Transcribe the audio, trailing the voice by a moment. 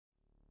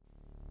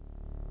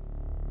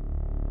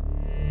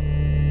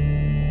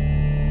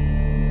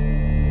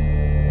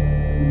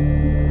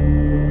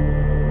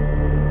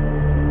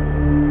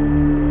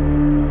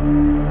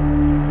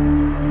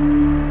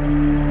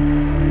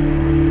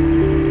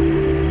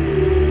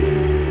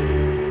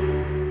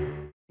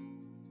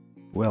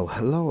Well,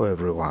 hello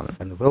everyone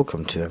and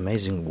welcome to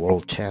Amazing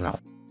World channel.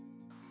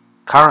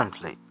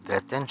 Currently, the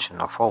attention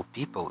of all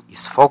people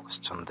is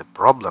focused on the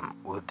problem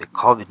with the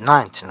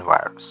COVID-19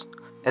 virus.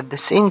 At the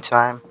same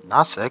time,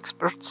 NASA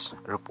experts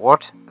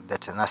report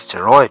that an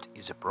asteroid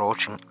is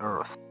approaching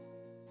Earth.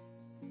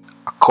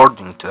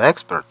 According to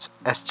experts,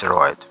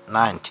 asteroid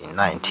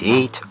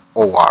 1998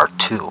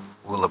 OR2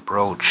 will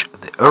approach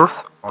the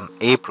Earth on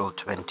April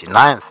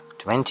 29,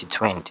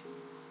 2020.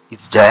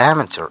 Its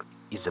diameter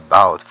is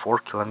about 4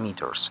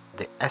 kilometers.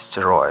 The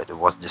asteroid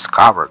was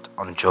discovered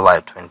on July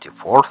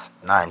 24,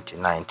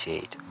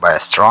 1998 by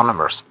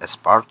astronomers as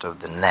part of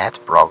the NET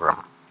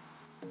program.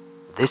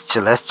 This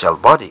celestial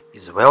body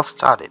is well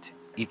studied.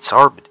 Its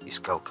orbit is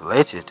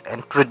calculated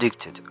and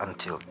predicted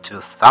until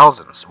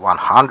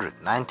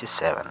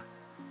 2197.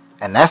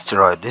 An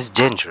asteroid is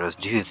dangerous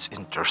due to its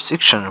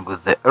intersection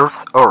with the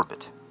Earth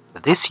orbit.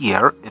 This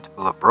year it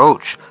will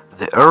approach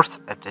the Earth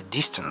at a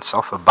distance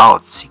of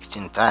about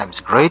 16 times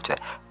greater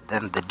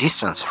than the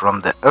distance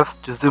from the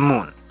Earth to the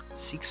Moon,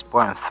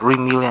 6.3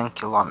 million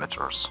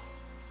kilometers.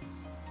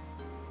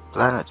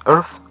 Planet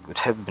Earth could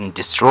have been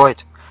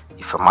destroyed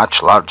if a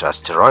much larger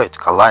asteroid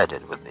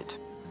collided with it.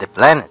 The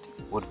planet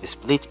would be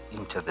split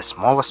into the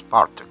smallest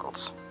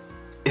particles.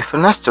 If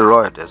an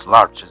asteroid as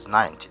large as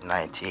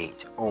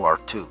 1998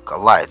 OR2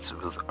 collides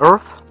with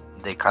Earth,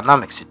 the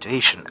economic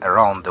situation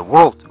around the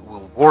world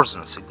will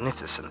worsen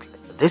significantly.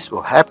 This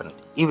will happen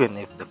even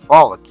if the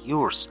fall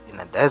occurs in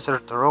a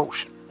desert or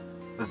ocean.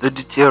 The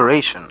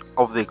deterioration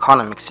of the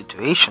economic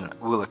situation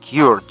will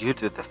occur due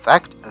to the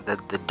fact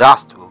that the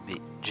dust will be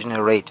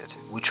generated,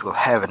 which will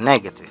have a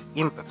negative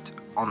impact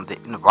on the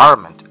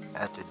environment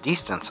at a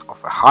distance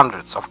of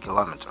hundreds of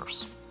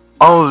kilometers.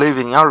 All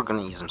living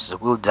organisms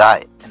will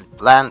die, and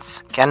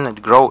plants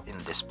cannot grow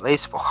in this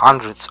place for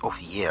hundreds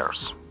of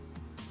years.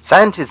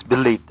 Scientists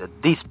believe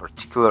that this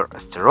particular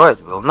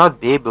asteroid will not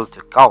be able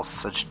to cause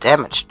such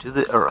damage to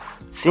the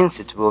Earth,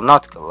 since it will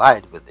not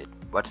collide with it,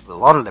 but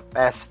will only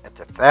pass at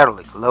a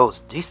fairly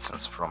close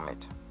distance from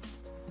it.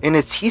 In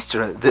its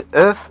history, the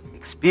Earth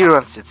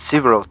experienced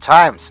several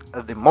times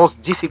the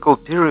most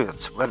difficult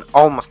periods when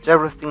almost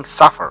everything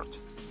suffered.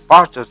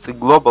 Part of the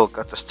global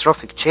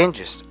catastrophic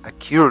changes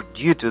occurred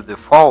due to the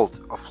fall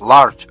of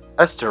large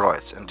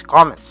asteroids and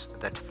comets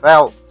that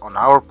fell on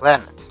our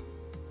planet.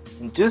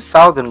 In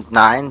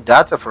 2009,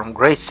 data from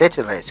gray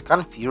satellites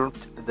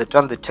confirmed that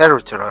on the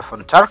territory of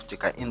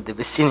Antarctica in the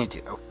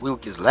vicinity of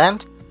Wilkes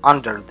Land,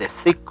 under the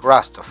thick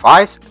crust of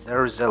ice,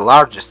 there is the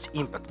largest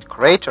impact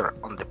crater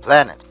on the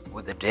planet,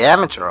 with a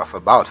diameter of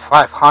about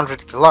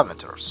 500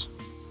 kilometers.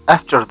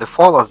 After the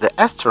fall of the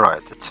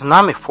asteroid, a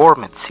tsunami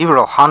formed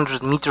several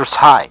hundred meters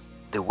high,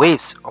 the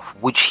waves of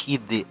which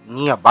hit the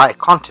nearby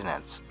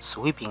continents,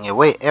 sweeping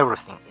away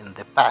everything in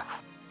the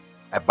path.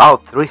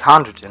 About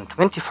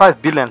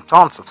 325 billion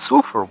tons of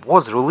sulfur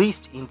was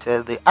released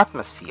into the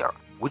atmosphere,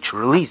 which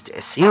released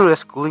a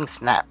serious cooling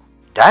snap.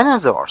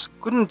 Dinosaurs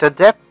couldn't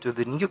adapt to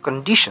the new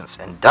conditions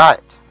and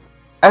died.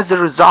 As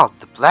a result,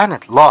 the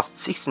planet lost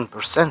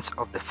 16%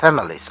 of the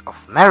families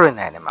of marine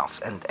animals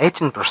and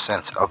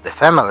 18% of the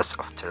families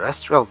of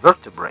terrestrial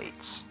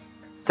vertebrates.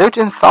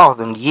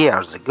 13,000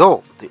 years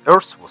ago, the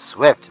Earth was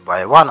swept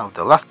by one of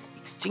the last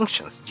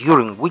extinctions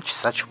during which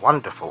such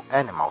wonderful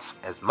animals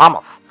as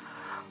mammoth,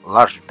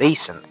 large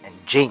bison and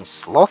giant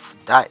sloth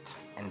died,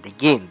 and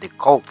again the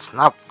cold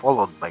snap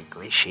followed by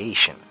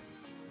glaciation.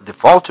 The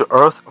fall to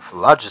Earth of a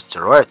large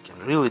asteroid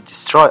can really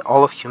destroy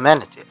all of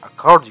humanity.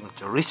 According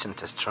to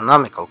recent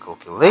astronomical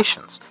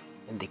calculations,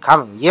 in the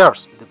coming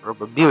years the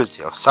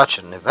probability of such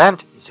an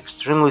event is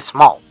extremely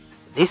small.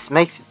 This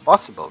makes it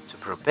possible to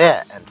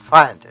prepare and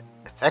find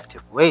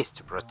effective ways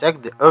to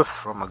protect the Earth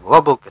from a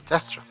global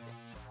catastrophe.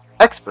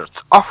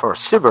 Experts offer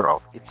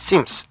several, it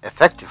seems,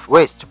 effective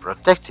ways to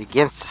protect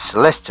against a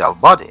celestial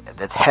body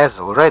that has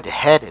already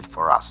headed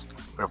for us,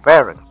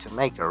 preparing to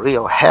make a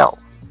real hell.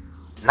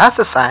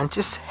 NASA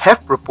scientists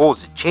have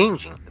proposed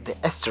changing the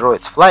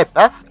asteroid's flight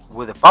path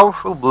with a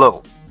powerful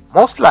blow.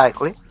 Most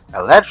likely,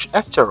 a large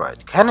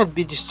asteroid cannot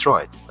be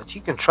destroyed, but you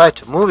can try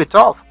to move it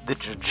off the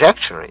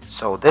trajectory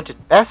so that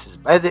it passes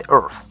by the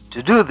Earth.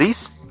 To do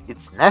this,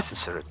 it's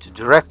necessary to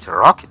direct a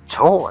rocket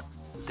toward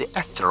the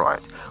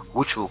asteroid,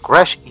 which will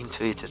crash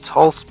into it at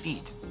full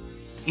speed.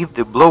 If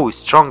the blow is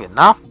strong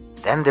enough,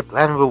 then the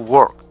plan will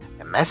work.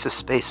 A massive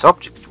space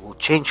object will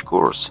change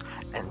course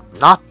and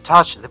not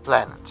touch the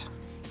planet.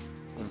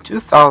 In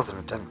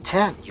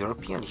 2010,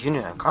 European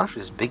Union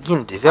countries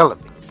began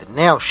developing the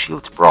NEO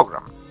Shield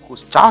program,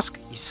 whose task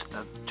is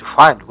to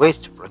find ways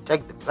to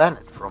protect the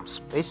planet from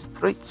space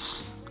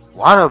threats.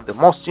 One of the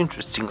most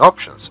interesting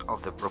options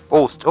of the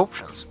proposed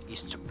options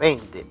is to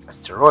paint the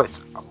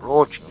asteroids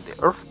approaching the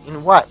Earth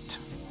in white.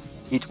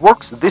 It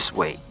works this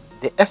way: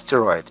 the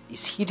asteroid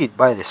is heated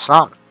by the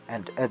sun,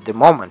 and at the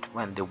moment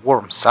when the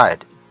warm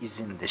side is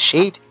in the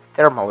shade,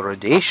 thermal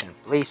radiation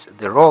plays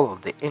the role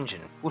of the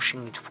engine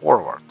pushing it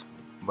forward.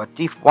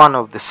 But if one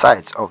of the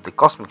sides of the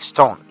cosmic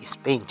stone is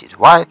painted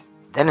white,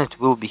 then it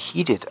will be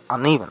heated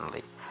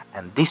unevenly,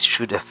 and this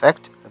should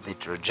affect the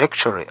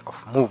trajectory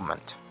of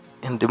movement.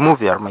 In the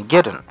movie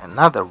Armageddon,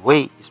 another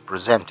way is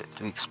presented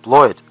to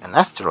exploit an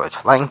asteroid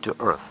flying to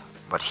Earth.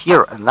 But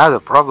here another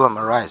problem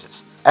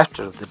arises.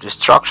 After the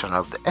destruction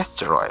of the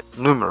asteroid,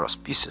 numerous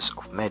pieces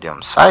of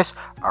medium size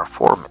are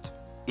formed.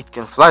 It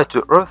can fly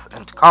to Earth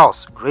and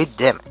cause great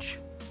damage.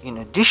 In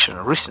addition,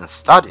 recent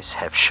studies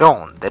have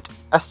shown that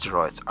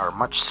asteroids are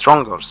much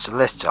stronger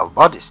celestial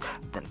bodies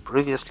than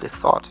previously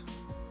thought.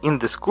 In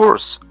the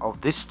course of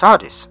these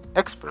studies,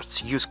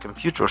 experts used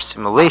computer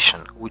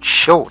simulation which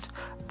showed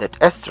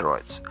that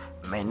asteroids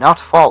may not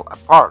fall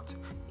apart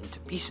into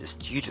pieces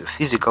due to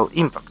physical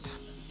impact.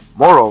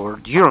 Moreover,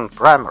 during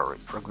primary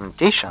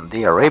fragmentation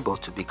they are able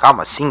to become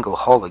a single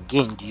whole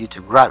again due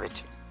to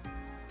gravity.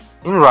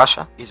 In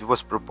Russia, it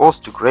was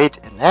proposed to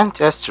create an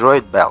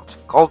anti-asteroid belt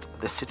called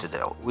the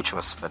Citadel, which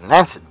was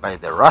financed by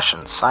the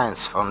Russian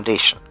Science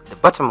Foundation. The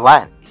bottom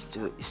line is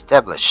to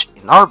establish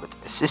in orbit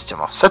a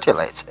system of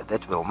satellites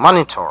that will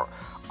monitor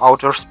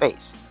outer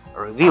space,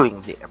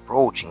 revealing the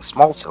approaching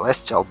small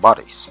celestial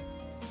bodies.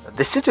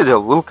 The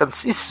Citadel will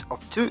consist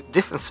of two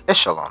defense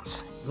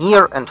echelons,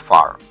 near and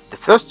far. The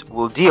first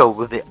will deal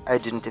with the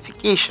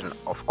identification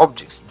of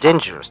objects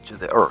dangerous to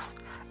the Earth,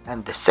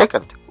 and the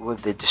second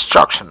with the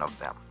destruction of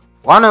them.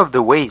 One of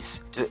the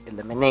ways to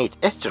eliminate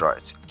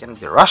asteroids can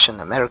be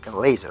Russian-American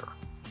laser.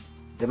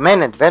 The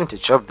main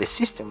advantage of the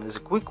system is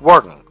a quick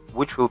warning,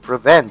 which will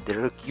prevent the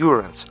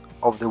recurrence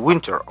of the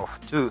winter of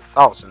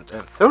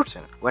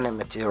 2013 when a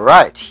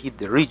meteorite hit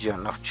the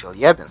region of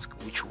Chelyabinsk,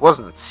 which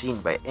wasn't seen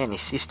by any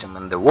system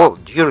in the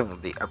world during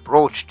the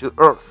approach to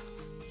Earth.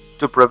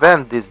 To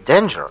prevent this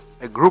danger,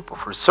 a group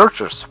of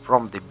researchers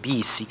from the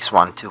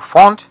B612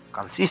 fund,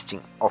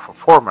 consisting of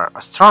former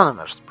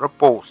astronomers,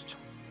 proposed.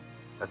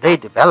 They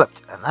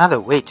developed another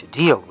way to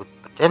deal with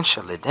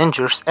potentially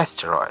dangerous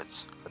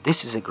asteroids.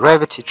 This is a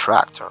gravity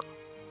tractor.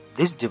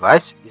 This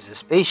device is a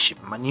spaceship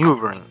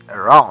maneuvering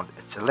around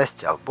a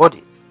celestial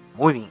body,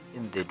 moving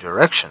in the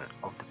direction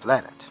of the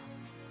planet.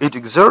 It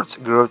exerts a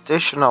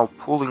gravitational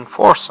pulling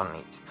force on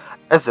it,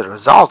 as a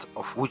result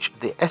of which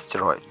the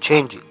asteroid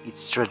changes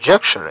its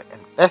trajectory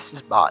and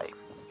passes by.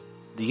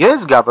 The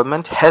US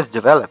government has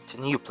developed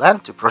a new plan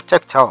to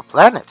protect our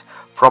planet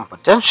from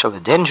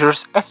potentially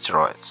dangerous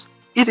asteroids.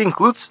 It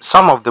includes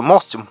some of the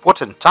most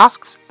important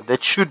tasks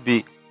that should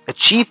be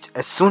achieved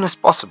as soon as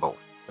possible.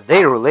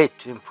 They relate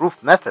to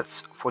improved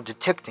methods for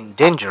detecting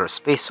dangerous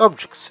space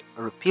objects,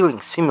 repelling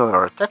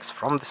similar attacks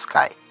from the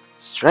sky,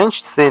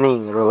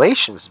 strengthening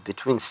relations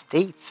between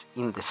states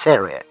in this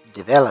area,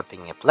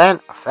 developing a plan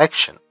of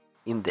action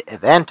in the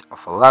event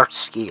of a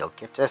large-scale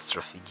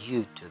catastrophe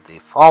due to the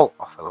fall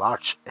of a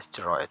large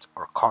asteroid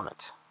or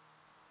comet.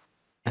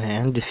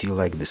 And if you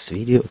like this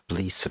video,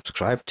 please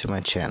subscribe to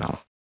my channel.